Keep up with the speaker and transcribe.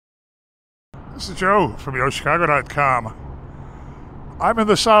This is Joe from YoChicago.com. I'm in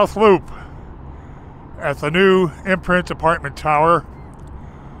the South Loop at the new Imprint apartment tower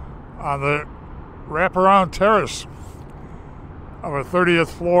on the wraparound terrace of a 30th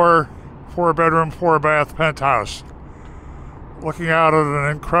floor, 4-bedroom, 4-bath penthouse, looking out at an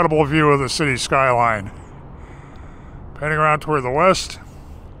incredible view of the city skyline. Panning around toward the west,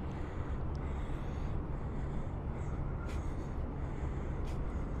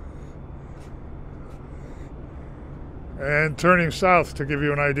 and turning south to give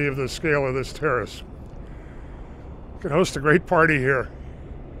you an idea of the scale of this terrace. You can host a great party here.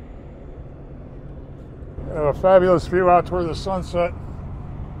 You have a fabulous view out toward the sunset,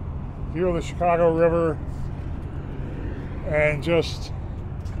 view of the Chicago River, and just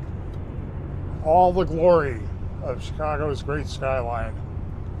all the glory of Chicago's great skyline.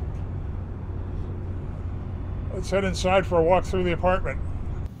 Let's head inside for a walk through the apartment.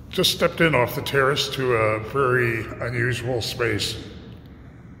 Just stepped in off the terrace to a very unusual space.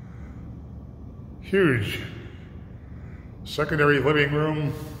 Huge secondary living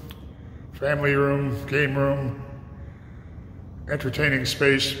room, family room, game room, entertaining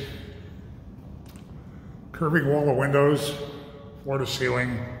space, curving wall of windows, floor to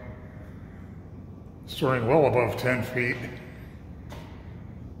ceiling, soaring well above 10 feet.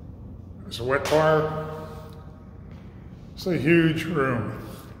 There's a wet bar. It's a huge room.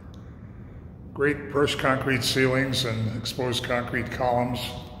 Great brushed concrete ceilings and exposed concrete columns.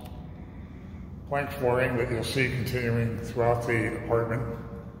 Plank flooring that you'll see continuing throughout the apartment.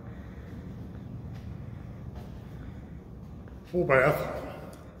 Full bath.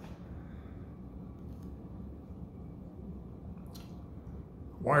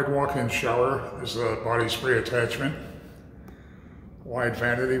 Wide walk-in shower is a body spray attachment. Wide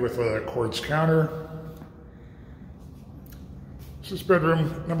vanity with a quartz counter. This is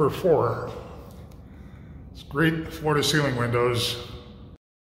bedroom number 4. It's great floor-to-ceiling windows.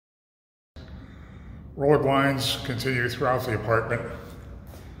 Roller blinds continue throughout the apartment.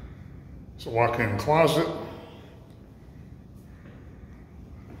 It's a walk-in closet.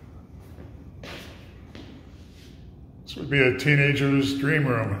 This would be a teenager's dream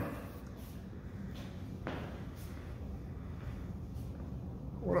room.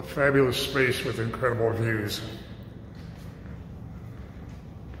 What a fabulous space with incredible views.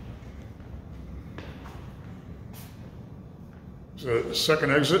 There's a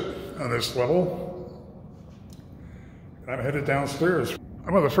second exit on this level. I'm headed downstairs.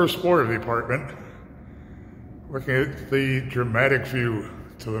 I'm on the first floor of the apartment, looking at the dramatic view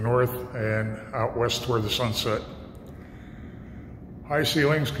to the north and out west toward the sunset. High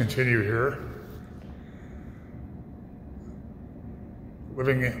ceilings continue here.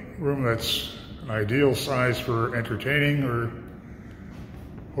 Living room that's an ideal size for entertaining or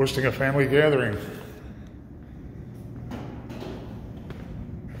hosting a family gathering.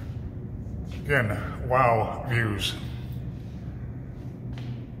 Again, wow views.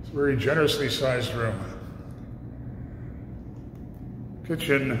 It's a very generously sized room.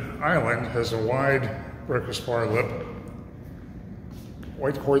 Kitchen island has a wide breakfast bar lip,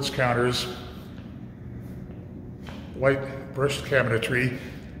 white quartz counters, light brushed cabinetry.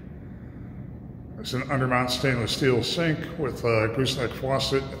 There's an undermount stainless steel sink with a gooseneck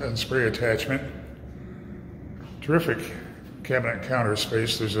faucet and spray attachment. Terrific cabinet and counter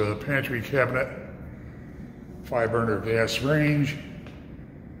space. There's a pantry cabinet, 5-burner gas range,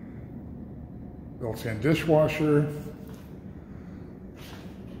 built-in dishwasher,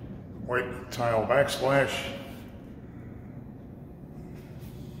 white tile backsplash,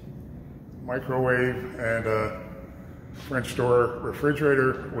 microwave, and a French door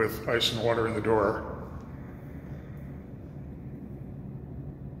refrigerator with ice and water in the door.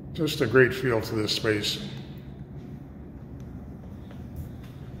 Just a great feel to this space.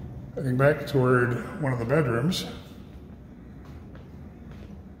 Heading back toward one of the bedrooms.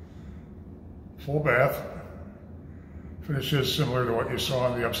 Full bath. Finishes similar to what you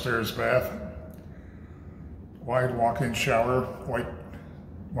saw in the upstairs bath. Wide walk-in shower, white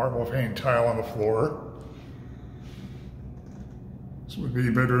marble pane tile on the floor. This would be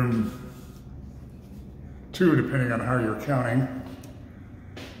bedroom 2, depending on how you're counting.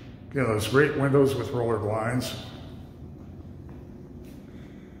 Again, those great windows with roller blinds.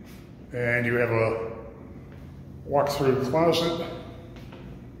 And you have a walk-through closet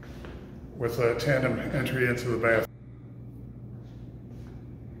with a tandem entry into the bath.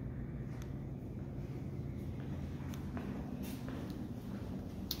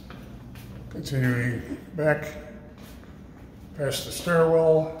 Continuing back past the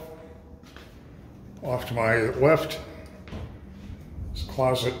stairwell, off to my left, it's a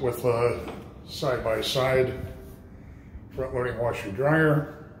closet with a side-by-side front-loading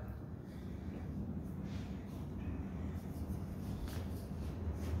washer-dryer.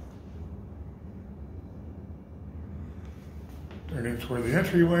 Turning toward the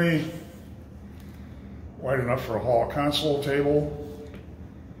entryway, wide enough for a hall console table.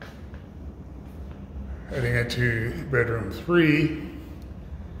 Heading into bedroom 3.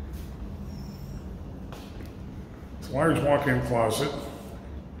 It's a large walk-in closet,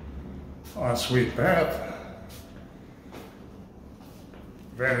 ensuite bath,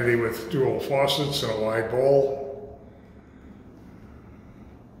 vanity with dual faucets and a wide bowl.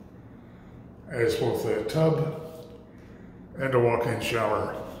 Has both a tub and a walk-in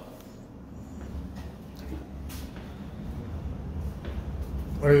shower.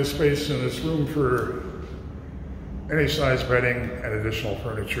 Plenty of space in this room for any size bedding and additional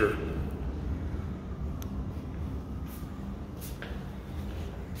furniture.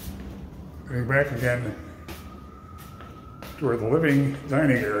 Getting back again toward the living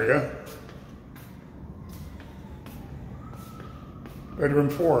dining area. Bedroom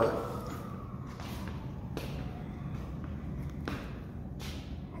 4.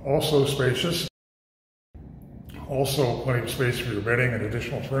 Also spacious. Also plenty of space for your bedding and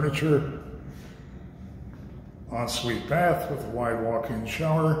additional furniture. Ensuite bath with a wide walk-in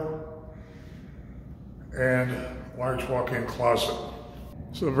shower and large walk-in closet.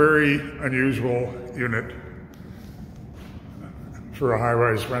 It's a very unusual unit for a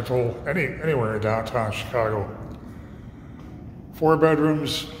high-rise rental anywhere in downtown Chicago. 4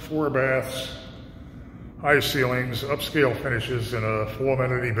 bedrooms, 4 baths, high ceilings, upscale finishes in a full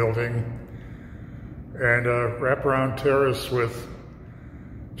amenity building, and a wraparound terrace with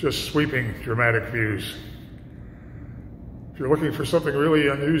just sweeping dramatic views. If you're looking for something really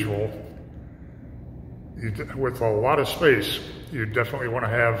unusual with a lot of space, you definitely want to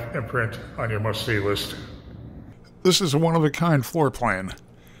have Imprint on your must-see list. This is a one-of-a-kind floor plan.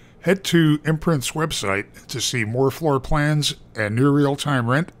 Head to Imprint's website to see more floor plans and near real-time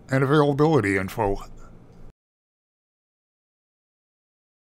rent and availability info.